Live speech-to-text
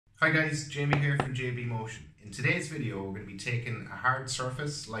Hi guys, Jamie here from JB Motion. In today's video we're going to be taking a hard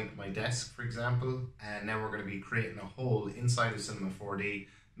surface like my desk for example, and now we're going to be creating a hole inside of Cinema 4D,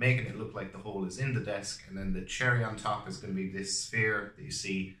 making it look like the hole is in the desk, and then the cherry on top is going to be this sphere that you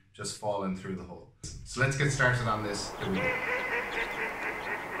see just falling through the hole. So let's get started on this. Here we go.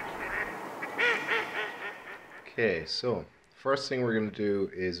 Okay, so first thing we're going to do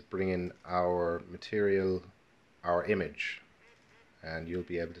is bring in our material, our image. And you'll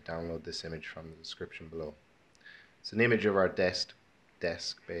be able to download this image from the description below. It's an image of our desk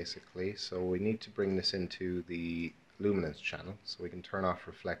basically, so we need to bring this into the luminance channel so we can turn off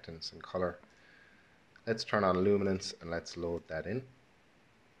reflectance and color. Let's turn on luminance and let's load that in.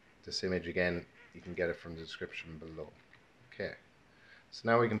 This image, again, you can get it from the description below. Okay, so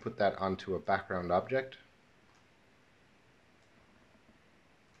now we can put that onto a background object,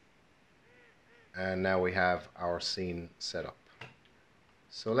 and now we have our scene set up.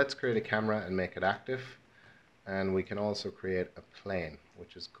 So let's create a camera and make it active, and we can also create a plane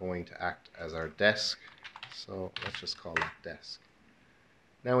which is going to act as our desk, so let's just call it desk.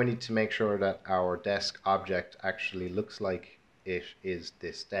 Now we need to make sure that our desk object actually looks like it is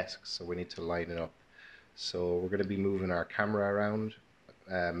this desk, so we need to line it up. So we're going to be moving our camera around,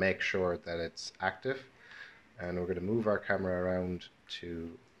 make sure that it's active, and we're going to move our camera around to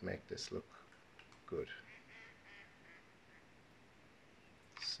make this look good.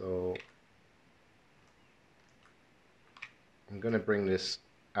 So I'm going to bring this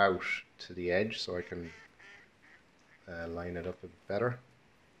out to the edge so I can line it up a bit better.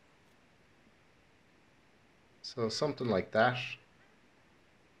 So something like that.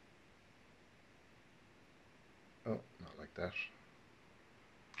 Oh, not like that.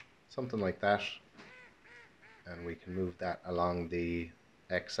 Something like that. And we can move that along the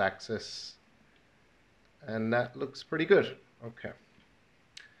x-axis. And that looks pretty good. Okay.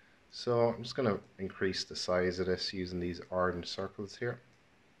 So I'm just going to increase the size of this using these orange circles here.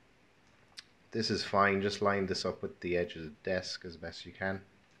 This is fine, just line this up with the edge of the desk as best you can.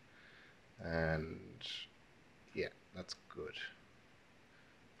 And yeah, that's good.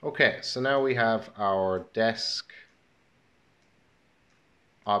 Okay, so now we have our desk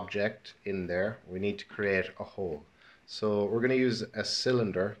object in there. We need to create a hole. So we're going to use a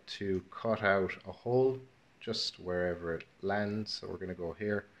cylinder to cut out a hole just wherever it lands. So we're going to go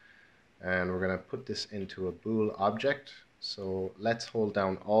here. And we're going to put this into a bool object. So let's hold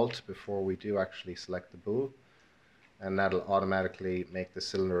down Alt before we do actually select the bool, and that'll automatically make the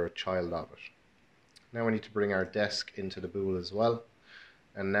cylinder a child of it. Now we need to bring our desk into the bool as well,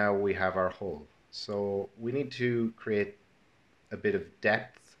 and now we have our hole. So we need to create a bit of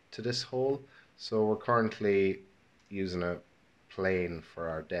depth to this hole. So we're currently using a plane for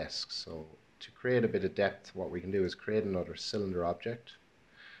our desk. So to create a bit of depth, what we can do is create another cylinder object,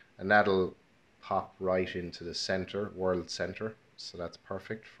 and that'll pop right into the center, world center. So that's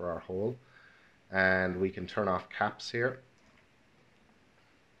perfect for our hole. And we can turn off caps here.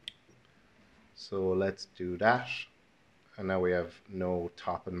 So let's do that. And now we have no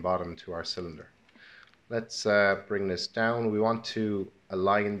top and bottom to our cylinder. Let's bring this down. We want to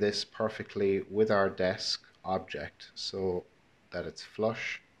align this perfectly with our desk object so that it's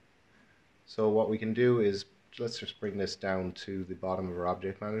flush. So what we can do is, let's just bring this down to the bottom of our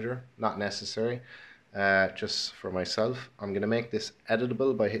object manager. Not necessary, just for myself. I'm going to make this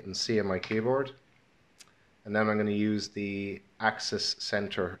editable by hitting C on my keyboard. And then I'm going to use the axis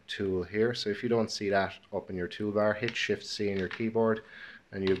center tool here. So if you don't see that up in your toolbar, hit Shift C on your keyboard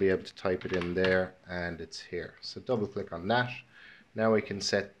and you'll be able to type it in there, and it's here. So double click on that. Now we can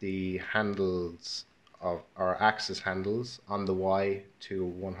set the handles of our axis handles on the Y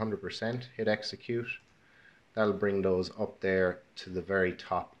to 100%. Hit execute. That'll bring those up there to the very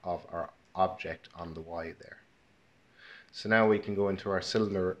top of our object on the Y there. So now we can go into our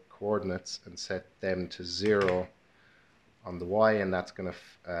cylinder coordinates and set them to 0 on the Y, and that's going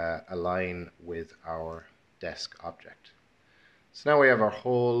to align with our desk object. So now we have our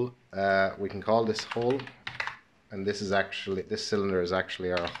hole. We can call this hole, and this cylinder is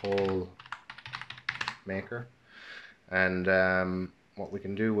actually our hole maker. And what we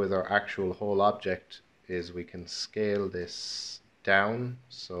can do with our actual hole object is we can scale this down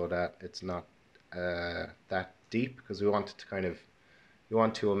so that it's not that deep, because we want it to kind of, you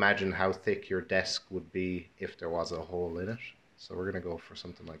want to imagine how thick your desk would be if there was a hole in it. So we're going to go for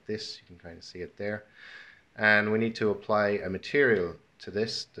something like this. You can kind of see it there. And we need to apply a material to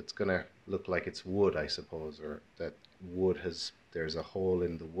this that's going to look like it's wood, I suppose, or that there's a hole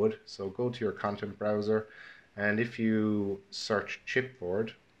in the wood. So go to your content browser, and if you search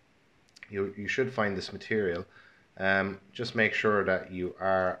chipboard, you should find this material, Just make sure that you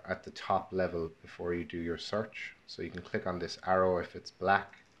are at the top level before you do your search. So you can click on this arrow if it's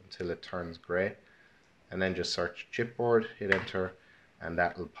black until it turns gray, and then just search chipboard, hit enter, and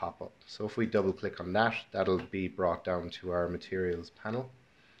that will pop up. So if we double click on that, that'll be brought down to our materials panel.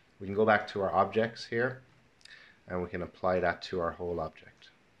 We can go back to our objects here, and we can apply that to our whole object.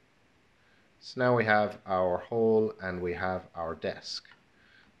 So now we have our hole and we have our desk.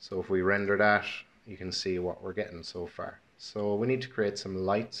 So if we render that, you can see what we're getting so far. So we need to create some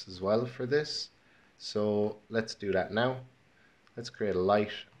lights as well for this. So let's do that now. Let's create a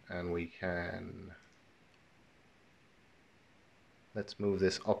light, and let's move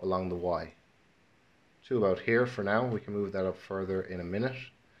this up along the Y to about here for now. We can move that up further in a minute.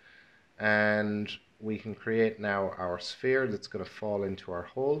 And we can create now our sphere that's going to fall into our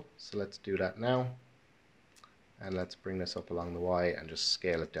hole. So let's do that now. And let's bring this up along the Y and just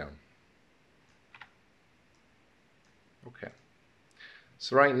scale it down. Okay.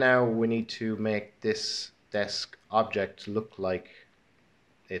 So right now we need to make this desk object look like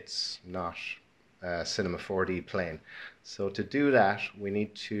it's not Cinema 4D plane. So to do that, we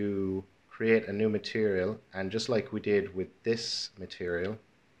need to create a new material, and just like we did with this material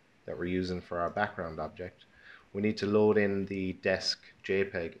that we're using for our background object, we need to load in the desk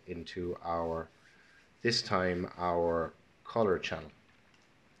JPEG into our, this time, our color channel.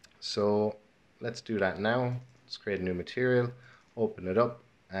 So let's do that now. Let's create a new material, open it up,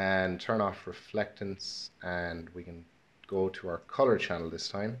 and turn off reflectance, and we can go to our color channel this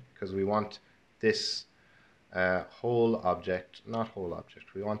time, because we want this whole object, not whole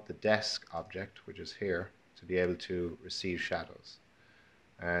object, we want the desk object, which is here, to be able to receive shadows.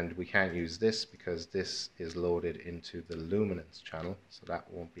 And we can't use this because this is loaded into the luminance channel, so that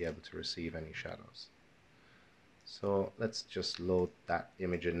won't be able to receive any shadows. So let's just load that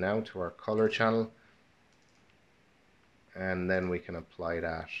image in now to our color channel, and then we can apply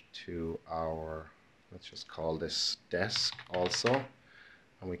that to our, let's just call this desk also,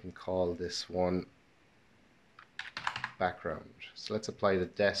 and we can call this one background. So let's apply the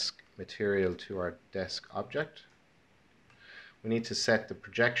desk material to our desk object. We need to set the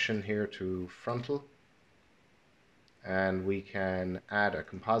projection here to frontal, and we can add a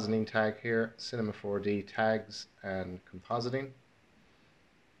compositing tag here, Cinema 4D tags and compositing.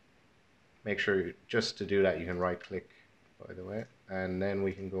 Make sure just to do that you can right click, by the way, and then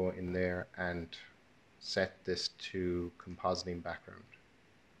we can go in there and set this to compositing background.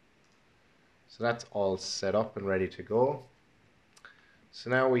 So that's all set up and ready to go. So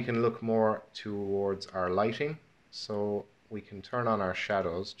now we can look more towards our lighting. So we can turn on our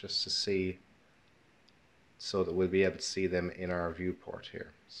shadows just to see, so that we'll be able to see them in our viewport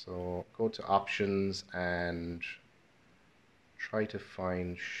here. So go to options and try to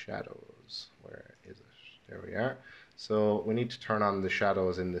find shadows. Where is it? There we are. So we need to turn on the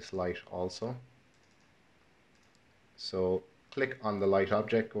shadows in this light also. So click on the light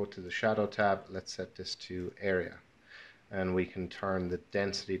object, go to the shadow tab, let's set this to area. And we can turn the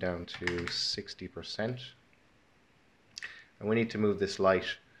density down to 60%. And we need to move this light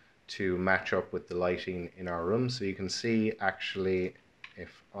to match up with the lighting in our room. So you can see, actually,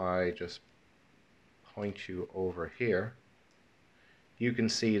 if I just point you over here, you can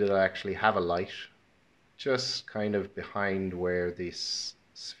see that I actually have a light just kind of behind where this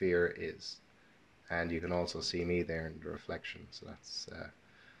sphere is. And you can also see me there in the reflection. So that's,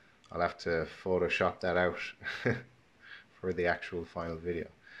 I'll have to Photoshop that out for the actual final video.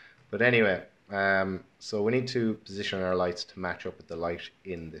 But anyway, so we need to position our lights to match up with the light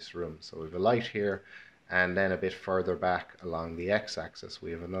in this room. So we have a light here, and then a bit further back along the x-axis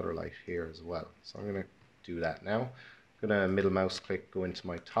we have another light here as well. So I'm going to do that now. I'm going to middle mouse click, go into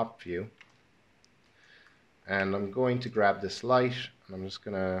my top view, and I'm going to grab this light, and I'm just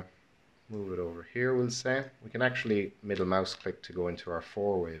going to move it over here, we'll say. We can actually middle mouse click to go into our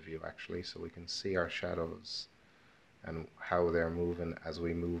four-way view actually, so we can see our shadows and how they're moving as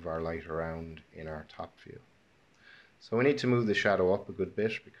we move our light around in our top view. So we need to move the shadow up a good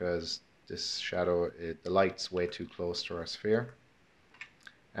bit because this shadow, the light's way too close to our sphere,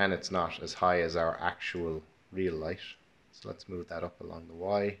 and it's not as high as our actual real light. So let's move that up along the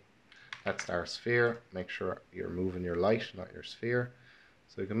Y. That's our sphere. Make sure you're moving your light, not your sphere.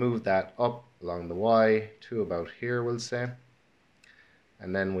 So we can move that up along the Y to about here, we'll say.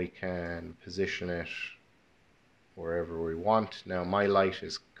 And then we can position it wherever we want. Now my light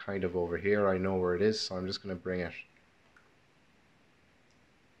is kind of over here. I know where it is, so I'm just going to bring it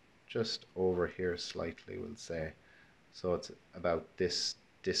just over here slightly, we'll say. So it's about this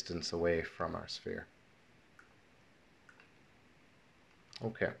distance away from our sphere.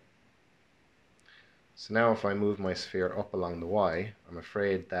 Okay. So now if I move my sphere up along the Y, I'm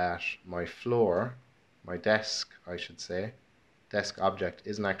afraid that my floor, my desk, I should say, desk object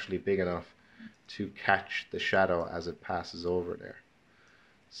isn't actually big enough to catch the shadow as it passes over there.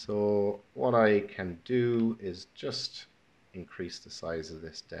 So what I can do is just increase the size of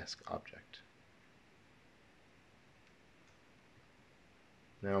this desk object.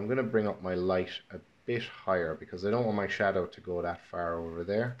 Now I'm going to bring up my light a bit higher because I don't want my shadow to go that far over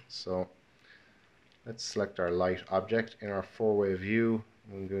there. So let's select our light object. In our four-way view,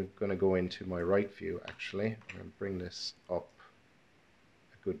 I'm going to go into my right view actually. I'm going to bring this up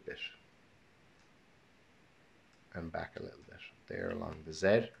a good bit and back a little bit there along the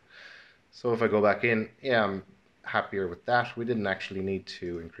Z. So if I go back in, yeah, I'm happier with that. We didn't actually need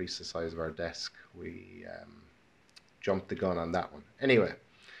to increase the size of our desk. We jumped the gun on that one. Anyway,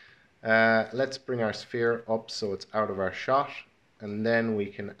 let's bring our sphere up so it's out of our shot, and then we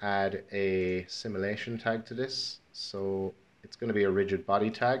can add a simulation tag to this. So it's going to be a rigid body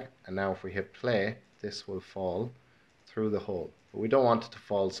tag, and now if we hit play, this will fall through the hole. But we don't want it to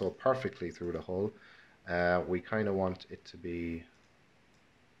fall so perfectly through the hole. We kind of want it to be,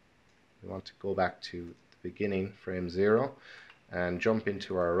 we want to go back to the beginning, frame 0, and jump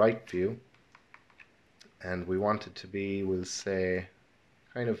into our right view. And we want it to be, we'll say,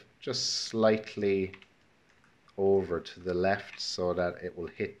 kind of just slightly over to the left so that it will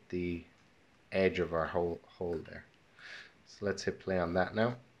hit the edge of our hole there. So let's hit play on that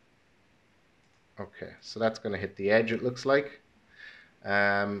now. Okay, so that's going to hit the edge, it looks like.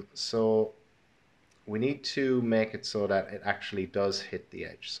 So we need to make it so that it actually does hit the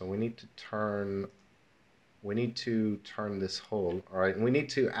edge. So we need to turn this hole. All right, and we need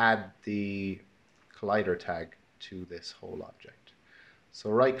to add the collider tag to this hole object.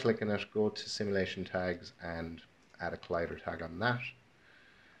 So right click on it, go to simulation tags and add a collider tag on that.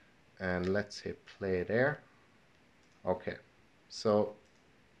 And let's hit play there. Okay, so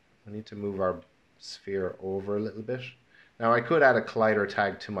we need to move our sphere over a little bit. Now I could add a collider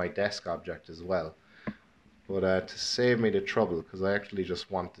tag to my desk object as well, but to save me the trouble, because I actually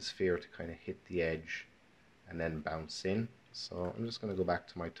just want the sphere to kind of hit the edge and then bounce in. So I'm just going to go back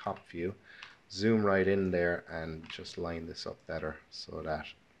to my top view, zoom right in there and just line this up better so that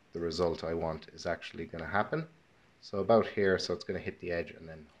the result I want is actually going to happen. So about here, so it's going to hit the edge and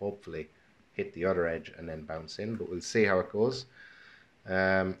then hopefully hit the other edge and then bounce in, but we'll see how it goes.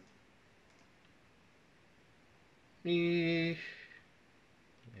 Yeah,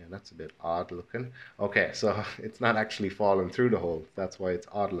 that's a bit odd looking. Okay, so it's not actually falling through the hole. That's why it's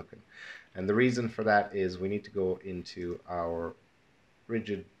odd looking. And the reason for that is we need to go into our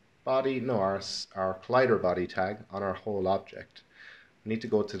rigid body, no, our collider body tag on our whole object. We need to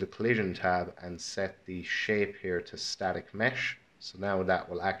go to the collision tab and set the shape here to static mesh. So now that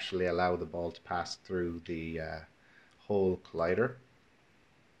will actually allow the ball to pass through the whole collider.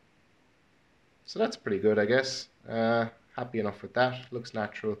 So that's pretty good, I guess. Happy enough with that. Looks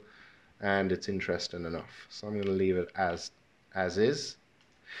natural and it's interesting enough. So I'm going to leave it as is.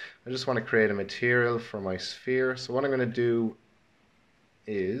 I just want to create a material for my sphere. So what I'm going to do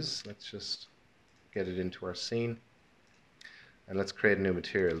is, let's just get it into our scene. And let's create a new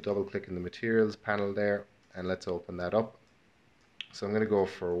material. Double click in the materials panel there and let's open that up. So I'm going to go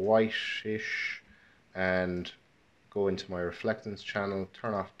for whitish and go into my reflectance channel,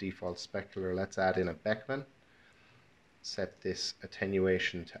 turn off default specular. Let's add in a Beckman. Set this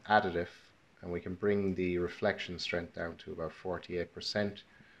attenuation to additive and we can bring the reflection strength down to about 48%.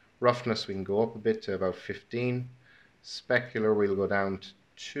 Roughness we can go up a bit to about 15. Specular we'll go down to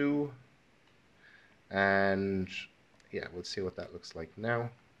 2. And yeah, we'll see what that looks like now.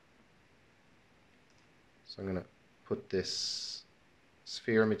 So I'm going to put this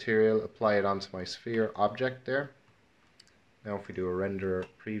sphere material, apply it onto my sphere object there. Now if we do a render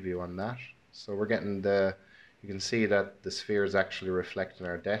preview on that, so we're getting the, you can see that the sphere is actually reflecting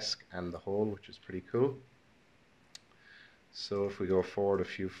our desk and the hole, which is pretty cool. So if we go forward a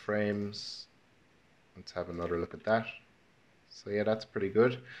few frames, let's have another look at that. So yeah, that's pretty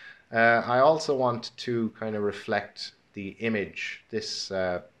good. I also want to kind of reflect the image, this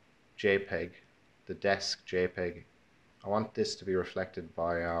JPEG, the desk JPEG. I want this to be reflected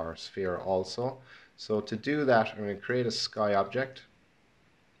by our sphere also. So to do that, I'm going to create a sky object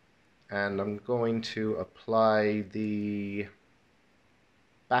and I'm going to apply the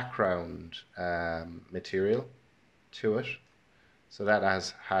background material to it. So that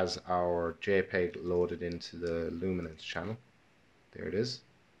has our JPEG loaded into the luminance channel. There it is.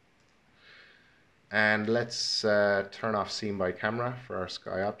 And let's turn off scene by camera for our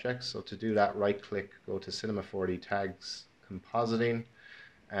sky object. So to do that, right click, go to Cinema 4D tags, compositing,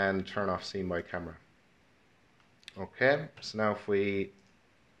 and turn off scene by camera. Okay, so now if we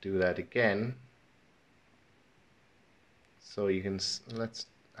do that again, so you can, let's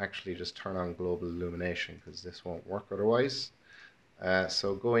actually just turn on global illumination because this won't work otherwise.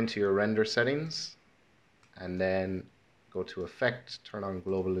 So go into your render settings and then go to effect, turn on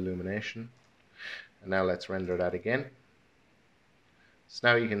global illumination, and now let's render that again. So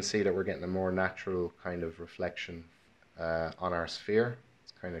now you can see that we're getting a more natural kind of reflection on our sphere.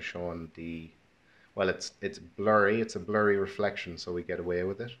 It's kind of showing the, well, it's blurry. It's a blurry reflection, so we get away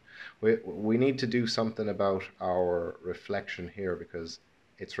with it. We need to do something about our reflection here because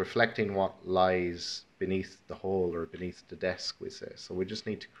it's reflecting what lies beneath the hole or beneath the desk, we say. So we just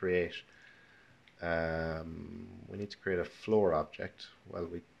need to create a floor object. Well,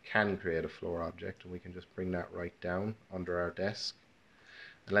 we can create a floor object, and we can just bring that right down under our desk.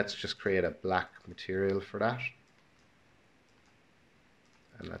 And let's just create a black material for that.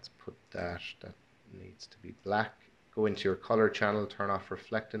 And let's put that needs to be black. Go into your color channel, turn off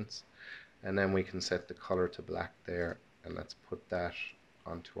reflectance, and then we can set the color to black there. And let's put that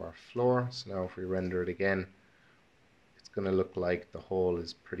onto our floor. So now if we render it again, it's going to look like the hole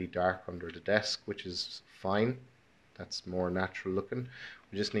is pretty dark under the desk, which is fine. That's more natural looking.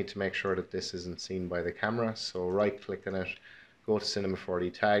 We just need to make sure that this isn't seen by the camera. So right click on it, go to Cinema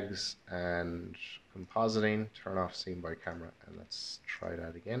 4D tags and compositing, turn off seen by camera, and let's try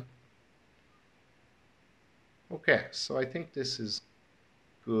that again. Okay, so I think this is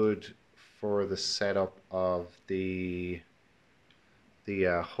good for the setup of the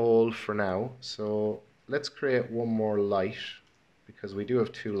hole for now. So let's create one more light because we do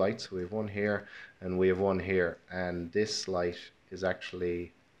have two lights. We have one here and we have one here, and this light is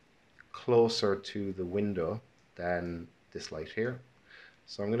actually closer to the window than this light here.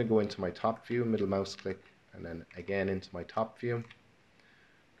 So I'm going to go into my top view, middle mouse click, and then again into my top view.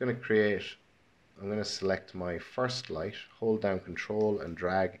 I'm going to select my first light, hold down control and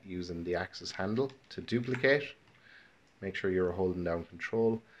drag using the axis handle to duplicate. Make sure you're holding down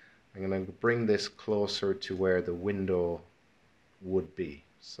control. I'm going to bring this closer to where the window would be.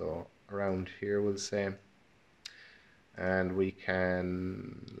 So around here we'll say. And we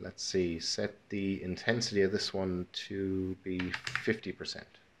can, let's see, set the intensity of this one to be 50%.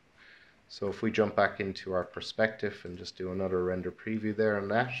 So if we jump back into our perspective and just do another render preview there on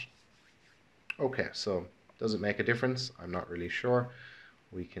that. Okay, so does it make a difference? I'm not really sure.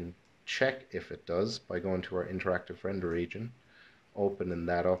 We can check if it does by going to our interactive render region, opening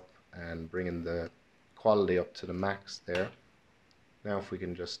that up and bringing the quality up to the max there. Now if we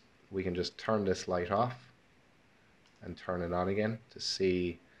can just turn this light off and turn it on again to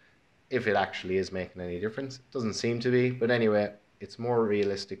see if it actually is making any difference. It doesn't seem to be, but anyway, it's more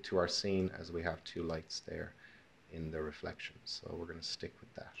realistic to our scene as we have two lights there in the reflection. So we're going to stick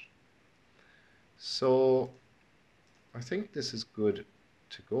with that. So I think this is good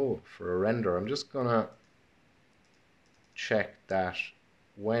to go for a render. I'm just going to check that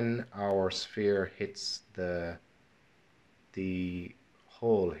when our sphere hits the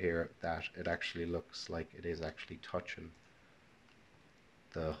hole here, that it actually looks like it is actually touching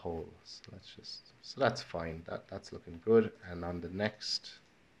the hole. So that's fine. That's looking good. And on the next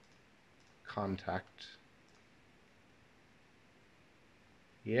contact,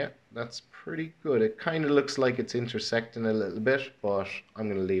 yeah, that's pretty good. It kind of looks like it's intersecting a little bit, but I'm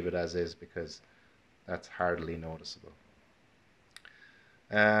going to leave it as is because that's hardly noticeable.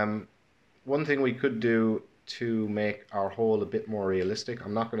 One thing we could do to make our hole a bit more realistic,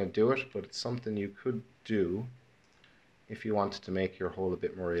 I'm not going to do it, but it's something you could do if you wanted to make your hole a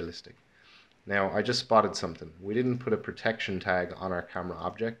bit more realistic. Now, I just spotted something. We didn't put a protection tag on our camera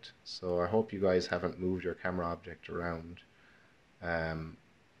object, so I hope you guys haven't moved your camera object around.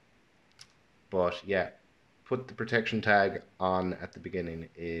 But yeah, put the protection tag on at the beginning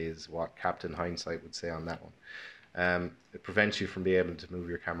is what Captain Hindsight would say on that one. It prevents you from being able to move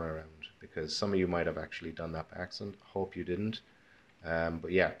your camera around because some of you might have actually done that by accident. Hope you didn't.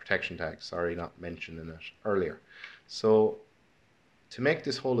 But yeah, protection tag, sorry not mentioning it earlier. So to make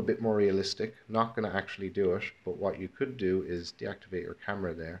this hole a bit more realistic, not going to actually do it, but what you could do is deactivate your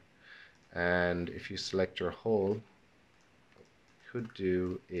camera there. And if you select your hole, what you could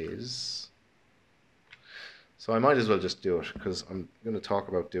do is, so I might as well just do it because I'm going to talk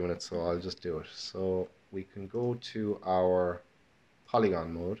about doing it, so I'll just do it. So we can go to our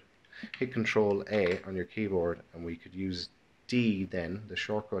polygon mode, hit Control A on your keyboard, and we could use D then, the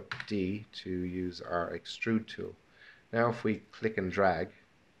shortcut D, to use our extrude tool. Now if we click and drag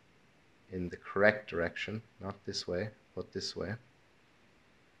in the correct direction, not this way, but this way,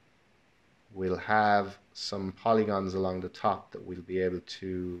 we'll have some polygons along the top that we'll be able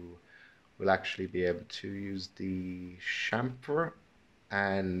to, we'll actually be able to use the chamfer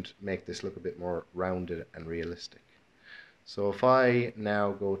and make this look a bit more rounded and realistic. So if I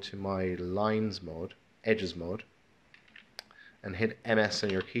now go to my lines mode, edges mode, and hit MS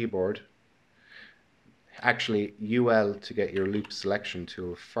on your keyboard, actually UL to get your loop selection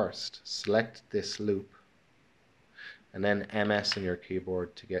tool first, select this loop, and then MS on your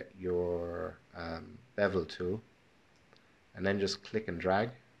keyboard to get your bevel tool, and then just click and drag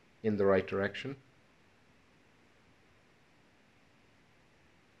in the right direction.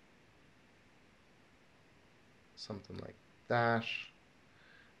 Something like that.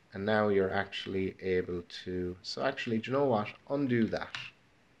 And now you're actually able to, so actually, do you know what? Undo that.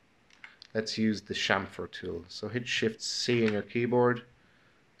 Let's use the chamfer tool. So hit Shift C on your keyboard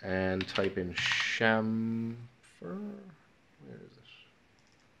and type in chamfer. Where is it?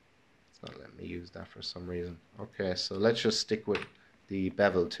 It's not letting me use that for some reason. Okay, so let's just stick with the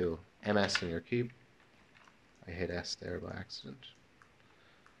bevel tool. MS on your key. I hit S there by accident.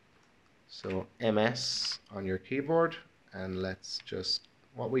 So MS on your keyboard, and let's just,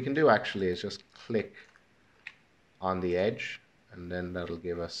 what we can do actually is just click on the edge, and then that'll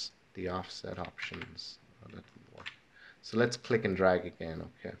give us the offset options. Oh, that didn't work. So let's click and drag again,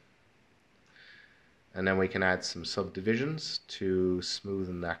 okay. And then we can add some subdivisions to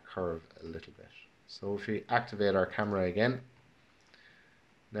smoothen that curve a little bit. So if we activate our camera again,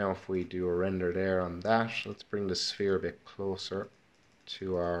 now if we do a render there on that, let's bring the sphere a bit closer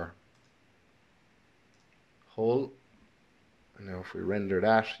to our hole. And now if we render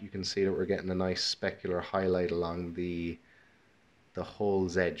that, you can see that we're getting a nice specular highlight along the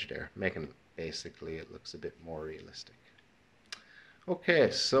hole's edge there, making basically it looks a bit more realistic.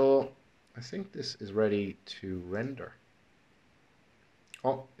 Okay, so I think this is ready to render.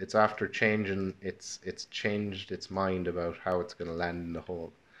 Oh, it's after changing, it's changed its mind about how it's going to land in the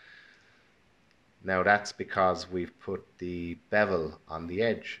hole. Now that's because we've put the bevel on the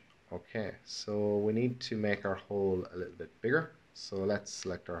edge. Okay, so we need to make our hole a little bit bigger. So let's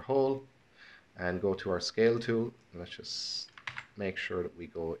select our hole and go to our scale tool. Let's just make sure that we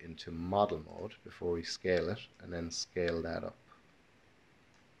go into model mode before we scale it, and then scale that up.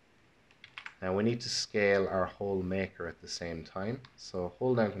 Now we need to scale our hole maker at the same time. So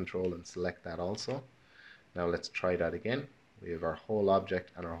hold down Control and select that also. Now let's try that again. We have our hole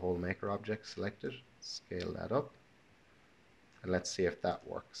object and our hole maker object selected. Scale that up. And let's see if that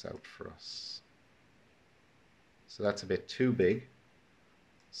works out for us. So that's a bit too big.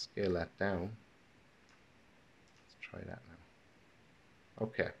 Scale that down. Let's try that now.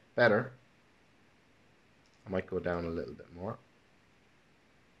 Okay, better. I might go down a little bit more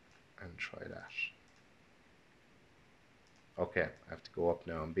and try that. Okay, I have to go up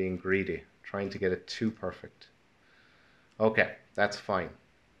now. I'm being greedy, trying to get it too perfect. Okay, that's fine.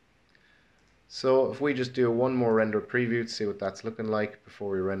 So if we just do one more render preview to see what that's looking like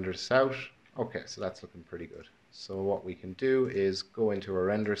before we render this out. Okay, so that's looking pretty good. So what we can do is go into our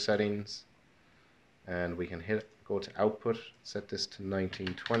render settings, and we can go to output, set this to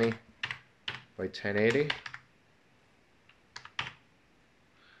 1920 by 1080.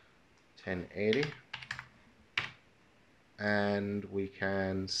 1080. And we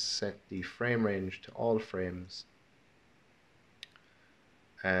can set the frame range to all frames.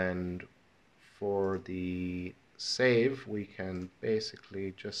 And for the save, we can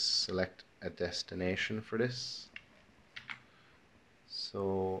basically just select a destination for this.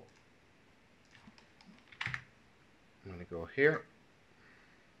 So I'm going to go here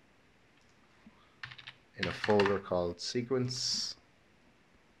in a folder called sequence,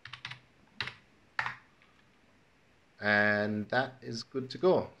 and that is good to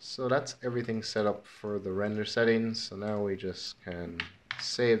go. So that's everything set up for the render settings. So now we just can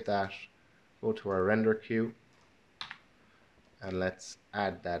save that, go to our render queue, and let's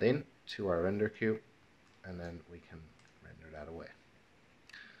add that in to our render queue, and then we can render that away.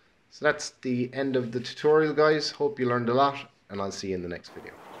 So that's the end of the tutorial, guys. Hope you learned a lot, and I'll see you in the next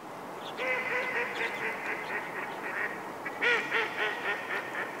video.